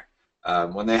center.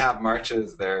 When they have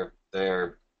marches, they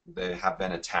have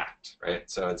been attacked, right?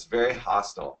 So it's very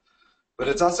hostile. But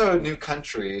it's also a new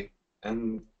country,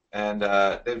 and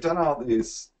they've done all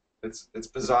these. It's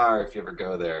bizarre if you ever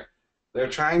go there. They're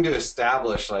trying to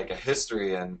establish like a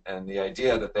history and the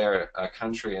idea that they're a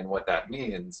country and what that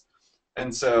means.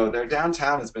 And so their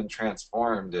downtown has been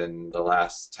transformed in the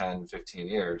last 10, 15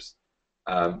 years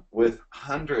with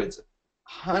hundreds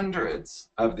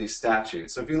of these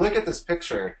statues. So if you look at this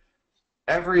picture,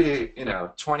 every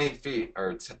 20 feet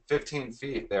or 15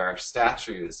 feet, there are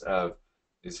statues of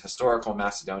these historical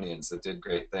Macedonians that did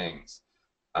great things.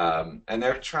 And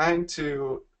they're trying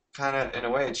to kind of, in a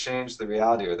way, change the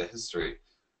reality or the history.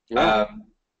 Yeah. Um,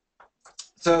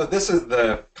 so this is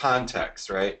the context,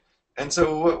 right? And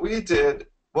so what we did,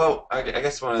 well, I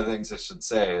guess one of the things I should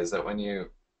say is that when you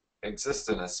exist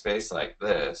in a space like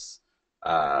this,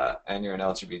 and you're an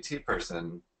LGBT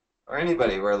person, or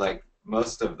anybody where like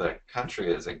most of the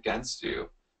country is against you,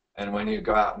 and when you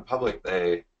go out in public,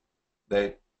 they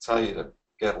tell you to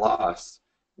get lost.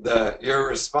 Your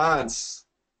response,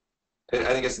 I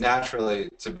think, is naturally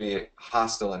to be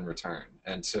hostile in return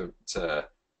and to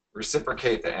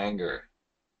reciprocate the anger.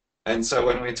 And so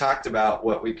when we talked about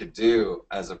what we could do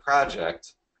as a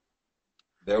project,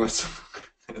 there was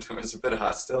there was a bit of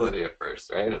hostility at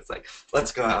first, right? It's like,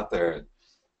 let's go out there and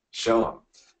show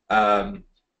them.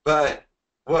 But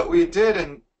what we did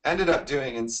and ended up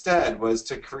doing instead was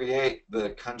to create the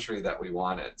country that we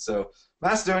wanted. So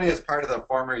Macedonia is part of the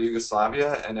former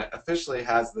Yugoslavia, and it officially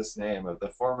has this name of the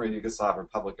former Yugoslav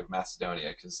Republic of Macedonia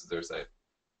because there's a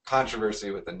controversy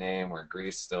with the name where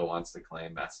Greece still wants to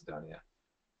claim Macedonia.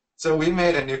 So we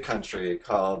made a new country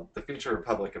called the Future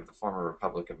Republic of the Former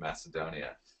Republic of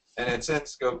Macedonia. And it's in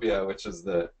Skopje, which is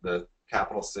the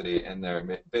capital city, in their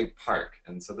big park.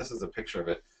 And so this is a picture of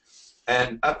it.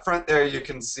 And up front there, you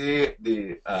can see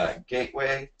the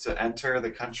gateway to enter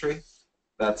the country.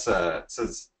 That's it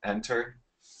says enter.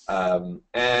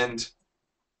 And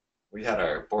we had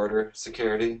our border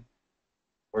security.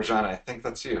 Orjana, I think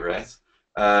that's you, right?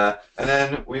 And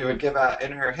then we would give out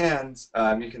in her hands,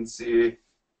 you can see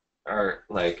our,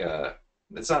 like,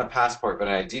 it's not a passport, but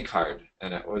an ID card.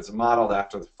 And it was modeled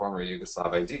after the former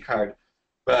Yugoslav ID card.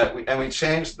 But we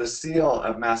changed the seal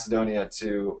of Macedonia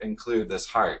to include this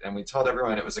heart. And we told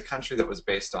everyone it was a country that was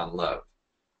based on love.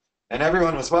 And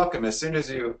everyone was welcome. As soon as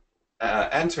you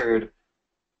entered,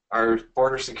 our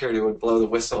border security would blow the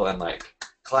whistle and like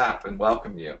clap and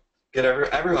welcome you.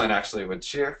 Everyone actually would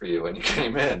cheer for you when you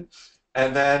came in.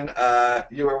 And then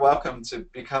you were welcome to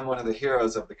become one of the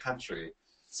heroes of the country.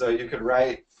 So you could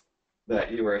write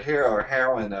that you were a hero or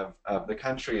heroine of the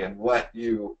country and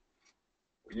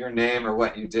your name or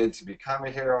what you did to become a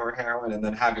hero or heroine, and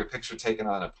then have your picture taken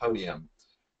on a podium.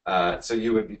 So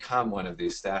you would become one of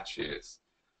these statues.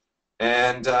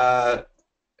 And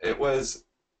it was,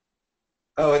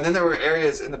 oh, and then there were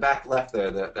areas in the back left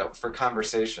there that for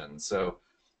conversation. So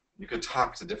you could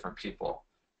talk to different people.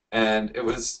 And it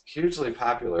was hugely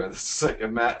popular. This is like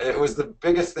it was the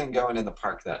biggest thing going in the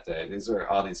park that day. These were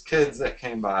all these kids that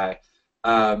came by.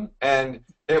 And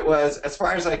it was, as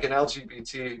far as like an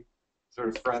LGBT sort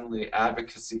of friendly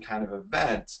advocacy kind of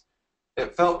event,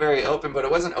 it felt very open, but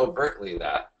it wasn't overtly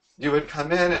that. You would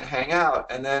come in and hang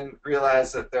out and then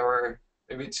realize that there were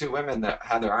maybe two women that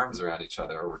had their arms around each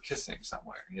other or were kissing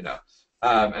somewhere, you know.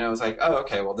 And it was like, oh,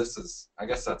 okay, well, I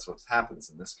guess that's what happens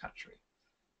in this country.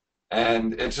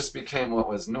 And it just became what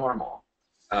was normal.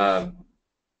 Let's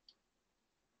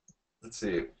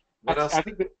see, what else? I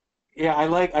think that, yeah,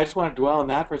 I just want to dwell on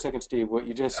that for a second, Steve, what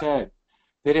you just said,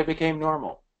 that it became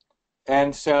normal.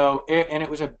 And so, and it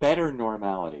was a better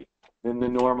normality than the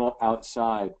normal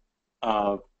outside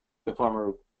of the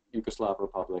former Yugoslav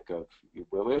Republic of,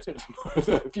 what was it?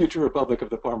 The future Republic of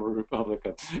the former Republic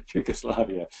of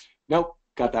Yugoslavia. Nope,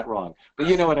 got that wrong. But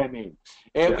you know what I mean.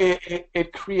 Yeah.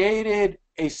 It created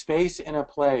a space and a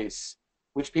place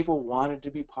which people wanted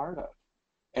to be part of,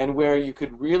 and where you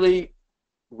could really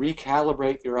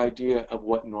recalibrate your idea of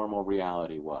what normal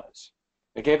reality was.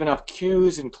 It gave enough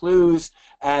cues and clues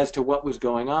as to what was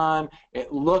going on.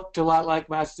 It looked a lot like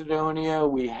Macedonia.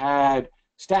 We had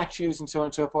statues and so on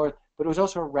and so forth, but it was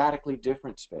also a radically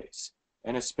different space,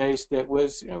 and a space that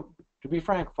was, to be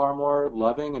frank, far more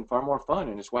loving and far more fun,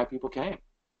 and it's why people came.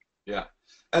 Yeah.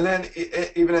 And then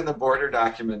even in the border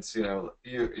documents,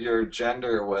 your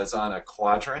gender was on a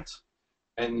quadrant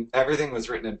and everything was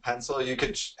written in pencil. You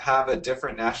could have a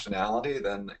different nationality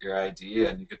than your ID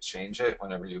and you could change it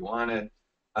whenever you wanted.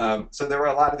 So there were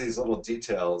a lot of these little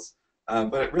details.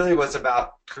 But it really was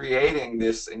about creating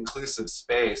this inclusive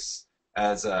space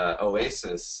as an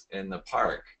oasis in the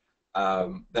park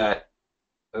that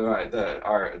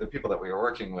the people that we were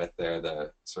working with there,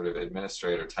 the sort of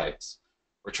administrator types,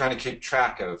 were trying to keep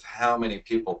track of how many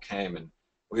people came, and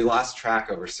we lost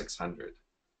track over 600.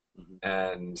 Mm-hmm.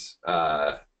 And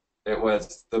it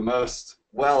was the most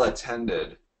well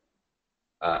attended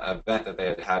event that they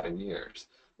had had in years.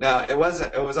 Now it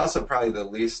wasn't. It was also probably the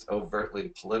least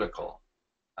overtly political,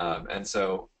 and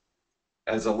so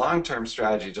as a long-term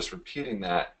strategy, just repeating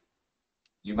that,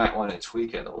 you might want to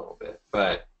tweak it a little bit,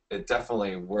 but it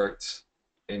definitely worked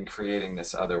in creating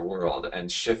this other world and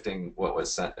shifting what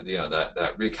was sent,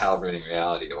 that recalibrating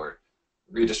reality or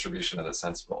redistribution of the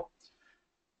sensible.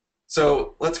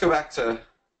 So let's go back to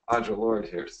Audre Lorde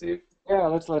here, Steve. Yeah,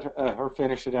 let's let her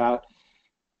finish it out.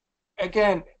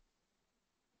 Again,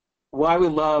 why we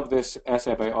love this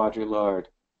essay by Audre Lorde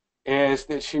is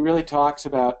that she really talks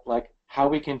about like how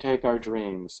we can take our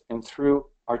dreams and through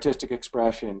artistic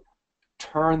expression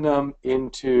turn them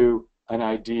into an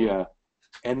idea,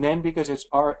 and then because it's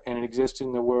art and it exists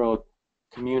in the world,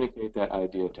 communicate that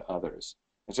idea to others.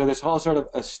 And so this whole sort of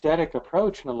aesthetic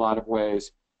approach in a lot of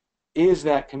ways is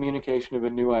that communication of a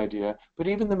new idea, but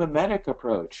even the mimetic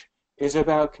approach is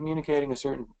about communicating a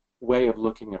certain way of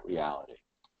looking at reality.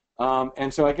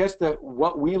 And so I guess that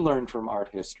what we learned from art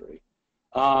history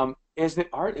is that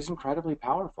art is incredibly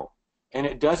powerful, and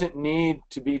it doesn't need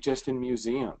to be just in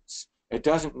museums. It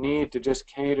doesn't need to just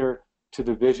cater to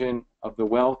the vision of the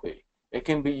wealthy. It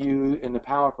can be used in the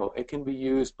powerful. It can be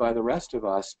used by the rest of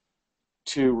us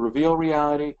to reveal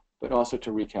reality, but also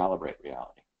to recalibrate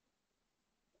reality.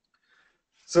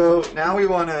 So now we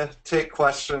want to take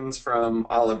questions from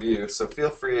all of you. So feel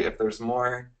free if there's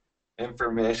more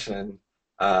information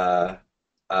uh,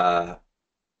 uh,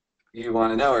 you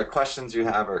want to know, or questions you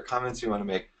have, or comments you want to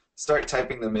make, start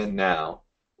typing them in now.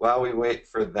 While we wait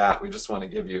for that, we just want to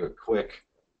give you a quick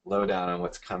lowdown on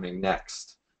what's coming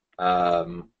next.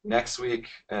 Next week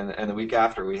and the week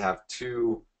after, we have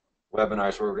two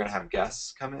webinars where we're going to have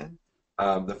guests come in.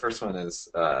 The first one is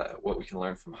what we can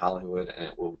learn from Hollywood, and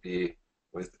it will be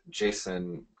with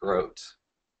Jason Grote,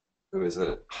 who is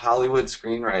a Hollywood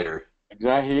screenwriter.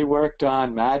 Exactly. He worked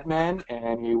on Mad Men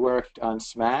and he worked on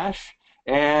Smash,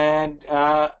 and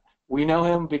we know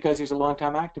him because he's a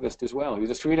longtime activist as well. He's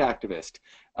a street activist.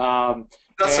 He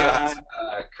also has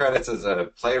And credits as a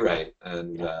playwright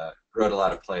and wrote a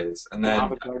lot of plays. And an then,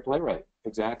 avant-garde playwright,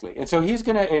 exactly. And so he's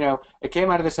gonna, it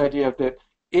came out of this idea of that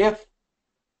if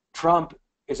Trump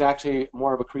is actually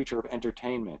more of a creature of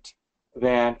entertainment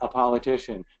than a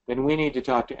politician, then we need to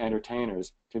talk to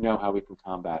entertainers to know how we can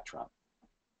combat Trump.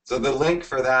 so the link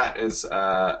for that is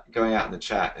going out in the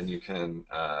chat, and you can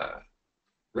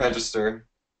register.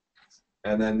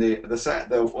 And then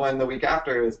the one the week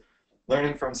after is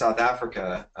learning from South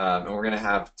Africa, and we're going to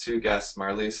have two guests,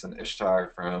 Marlies and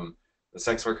Ishtar from the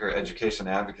Sex Worker Education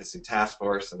Advocacy Task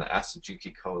Force and the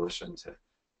Asajiki Coalition to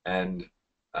End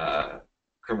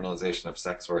Criminalization of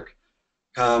Sex Work,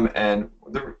 come. And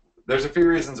there's a few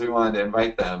reasons we wanted to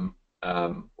invite them.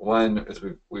 One is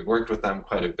we've worked with them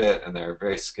quite a bit, and they're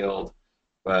very skilled,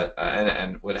 but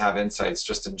and would have insights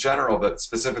just in general, but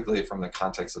specifically from the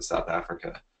context of South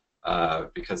Africa,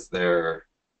 because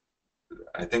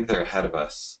I think they're ahead of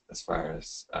us as far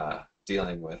as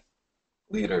dealing with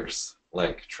leaders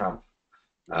like Trump.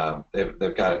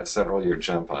 They've got a several-year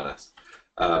jump on us.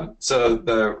 So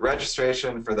the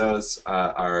registration for those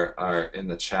are in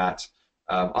the chat.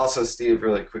 Also, Steve,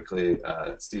 really quickly,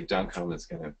 Steve Duncombe is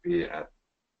going to be at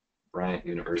Bryant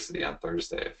University on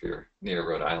Thursday if you're near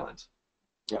Rhode Island.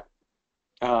 Yeah.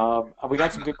 We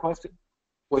got some good questions.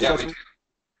 What's Yeah, that?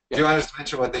 Do you want to just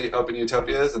mention what the Open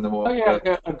Utopia is, and then Oh we'll yeah,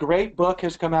 go? a great book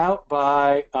has come out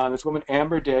by this woman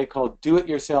Amber Day called "Do It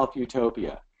Yourself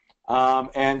Utopia,"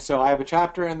 and so I have a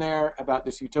chapter in there about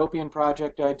this utopian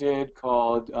project I did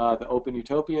called the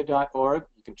OpenUtopia.org.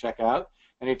 You can check out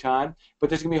anytime. But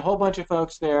there's going to be a whole bunch of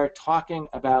folks there talking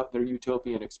about their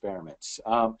utopian experiments.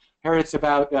 Here it's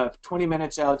about 20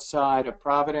 minutes outside of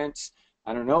Providence.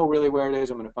 I don't know really where it is.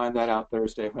 I'm going to find that out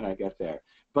Thursday when I get there.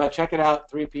 But check it out,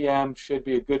 3 p.m. Should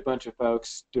be a good bunch of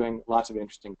folks doing lots of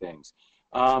interesting things.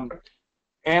 Um,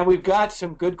 and we've got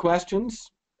some good questions.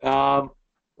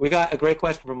 We got a great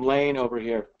question from Lane over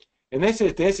here. And this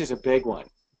is a big one.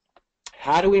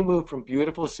 How do we move from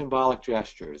beautiful symbolic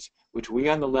gestures, which we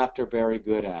on the left are very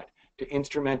good at, to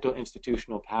instrumental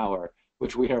institutional power,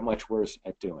 which we are much worse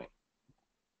at doing?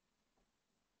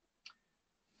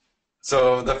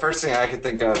 So the first thing I could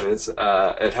think of is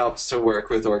it helps to work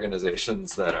with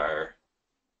organizations that are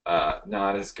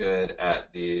not as good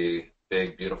at the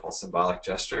big, beautiful symbolic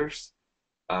gestures,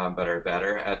 but are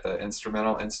better at the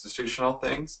instrumental institutional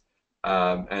things.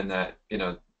 And that,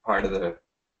 part of the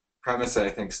premise that I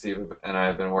think Steve and I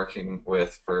have been working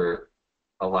with for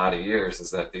a lot of years is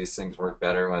that these things work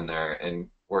better when they're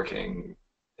working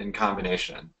in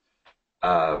combination.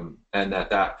 And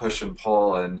that push and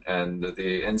pull and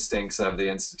the instincts of the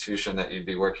institution that you'd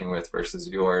be working with versus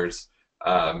yours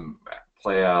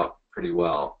play out pretty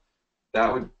well.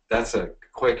 That's a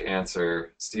quick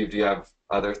answer. Steve, do you have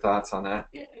other thoughts on that?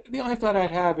 The only thought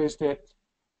I'd have is that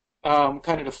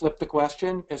kind of to flip the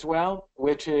question as well,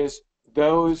 which is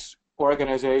those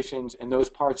organizations and those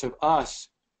parts of us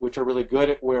which are really good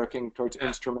at working towards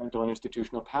instrumental and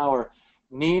institutional power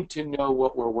need to know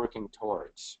what we're working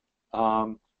towards.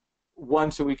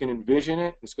 One, so we can envision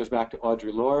it. This goes back to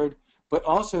Audre Lorde, but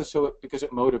also because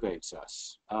it motivates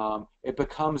us. It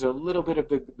becomes a little bit of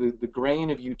the grain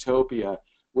of utopia,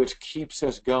 which keeps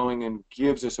us going and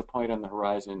gives us a point on the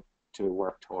horizon to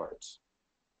work towards.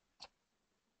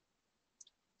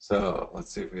 So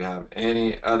let's see if we have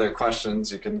any other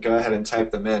questions. You can go ahead and type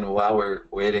them in while we're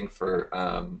waiting for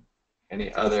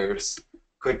any others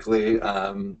quickly.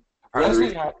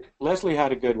 Leslie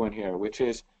had a good one here, which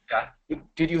is, yeah.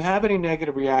 Did you have any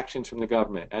negative reactions from the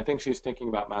government? I think she's thinking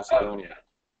about Macedonia.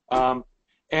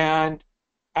 And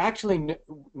actually,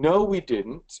 no, we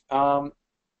didn't.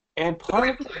 And part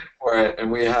of it for it,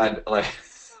 and we had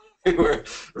we were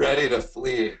ready to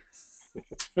flee.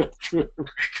 True.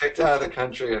 Kicked out of the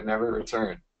country and never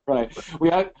returned. Right.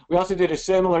 We also did a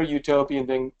similar utopian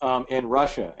thing in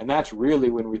Russia, and that's really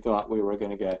when we thought we were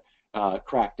going to get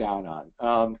cracked down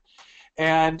on.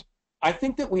 And I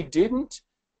think that we didn't,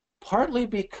 partly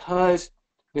because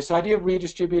this idea of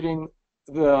redistributing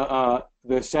the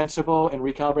sensible and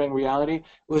recalibrating reality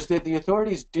was that the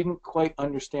authorities didn't quite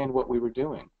understand what we were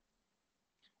doing.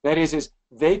 That is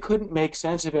they couldn't make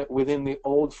sense of it within the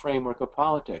old framework of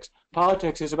politics.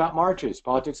 Politics is about marches.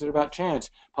 Politics is about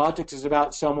chants. Politics is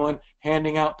about someone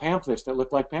handing out pamphlets that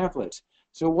look like pamphlets.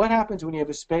 So what happens when you have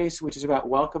a space which is about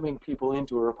welcoming people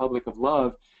into a republic of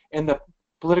love, and the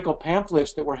political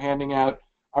pamphlets that we're handing out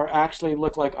are actually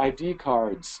look like ID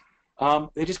cards?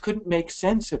 They just couldn't make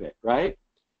sense of it, right?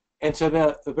 And so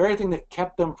the very thing that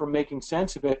kept them from making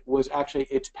sense of it was actually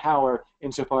its power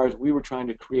insofar as we were trying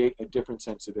to create a different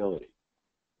sensibility.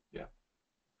 Yeah.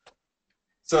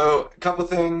 So a couple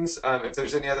things. If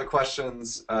there's any other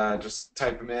questions, just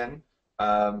type them in.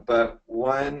 But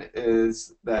one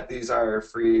is that these are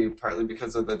free partly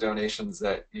because of the donations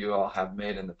that you all have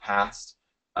made in the past.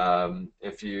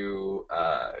 If you'll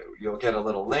get a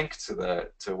little link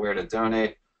to where to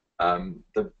donate.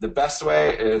 The best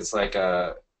way is like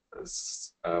a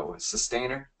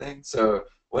sustainer thing. So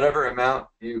whatever amount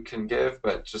you can give,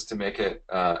 but just to make it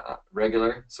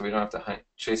regular, so we don't have to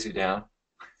chase you down.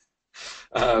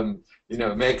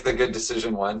 Make the good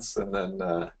decision once, and then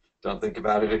don't think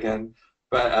about it again.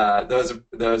 But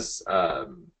those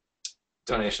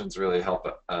donations really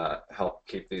help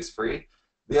keep these free.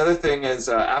 The other thing is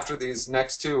after these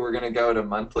next two, we're going to go to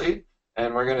monthly,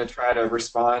 and we're going to try to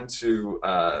respond to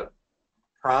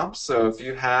prompts. So if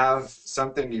you have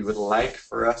something you would like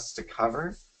for us to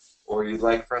cover or you'd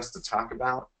like for us to talk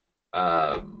about,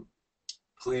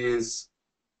 please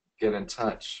get in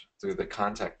touch through the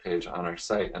contact page on our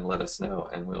site and let us know,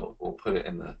 and we'll put it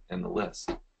in the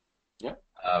list. Yeah.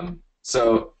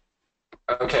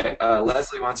 Okay.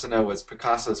 Leslie wants to know, was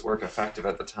Picasso's work effective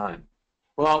at the time?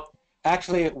 Well,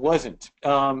 actually, it wasn't.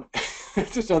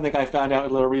 It's just something I found out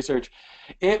with a little research.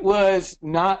 It was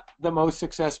not the most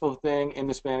successful thing in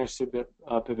the Spanish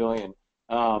pavilion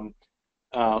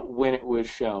when it was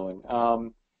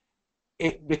shown.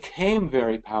 It became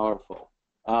very powerful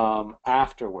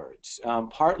afterwards,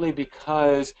 partly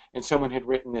because, and someone had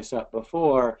written this up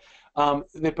before,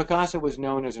 that Picasso was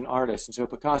known as an artist, and so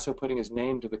Picasso putting his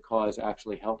name to the cause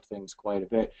actually helped things quite a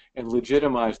bit and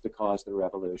legitimized the cause of the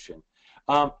revolution.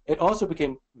 It also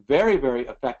became very, very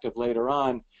effective later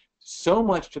on, so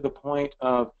much to the point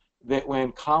of that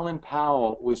when Colin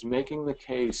Powell was making the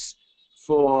case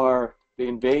for the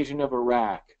invasion of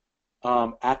Iraq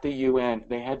at the UN,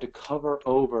 they had to cover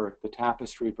over the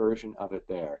tapestry version of it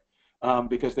there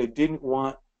because they didn't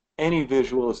want any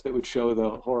visuals that would show the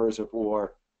horrors of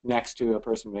war next to a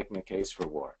person making a case for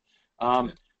war.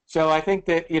 So I think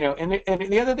that, and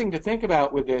the other thing to think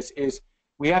about with this is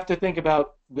we have to think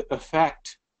about the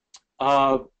effect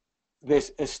of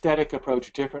this aesthetic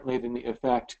approach differently than the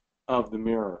effect of the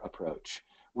mirror approach.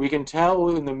 We can tell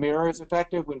when the mirror is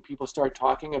effective when people start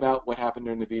talking about what happened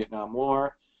during the Vietnam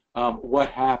War, what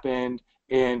happened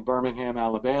in Birmingham,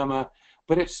 Alabama,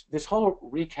 but it's this whole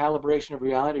recalibration of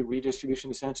reality,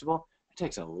 redistribution of sensible, it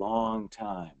takes a long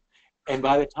time. And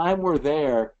by the time we're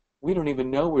there, we don't even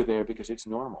know we're there because it's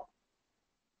normal.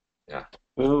 Yeah.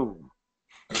 Boom.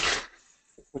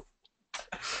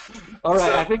 All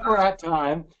right, So, I think we're at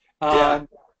time. yeah,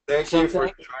 thank So you for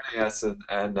thank, joining us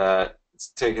and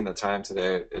taking the time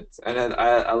today.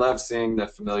 I love seeing the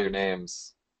familiar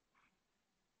names.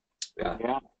 Yeah.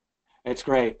 yeah, it's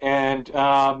great. And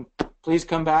please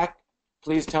come back.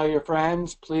 Please tell your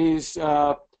friends. Please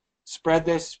spread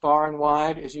this far and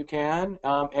wide as you can.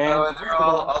 Oh, And and they're most of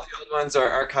all, all the old ones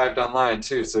are archived online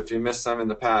too. So if you missed some in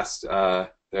the past,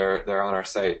 they're on our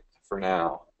site for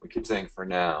now. We keep saying for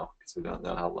now because we don't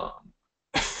know how long.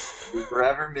 Maybe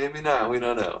forever, maybe not. We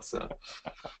don't know. So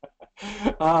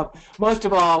most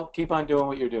of all, keep on doing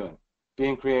what you're doing.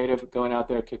 Being creative, going out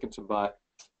there, kicking some butt,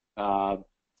 uh,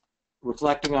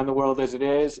 reflecting on the world as it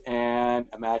is, and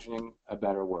imagining a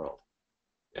better world.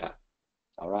 yeah.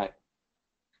 All right.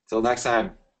 Till next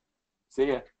time. See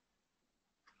ya.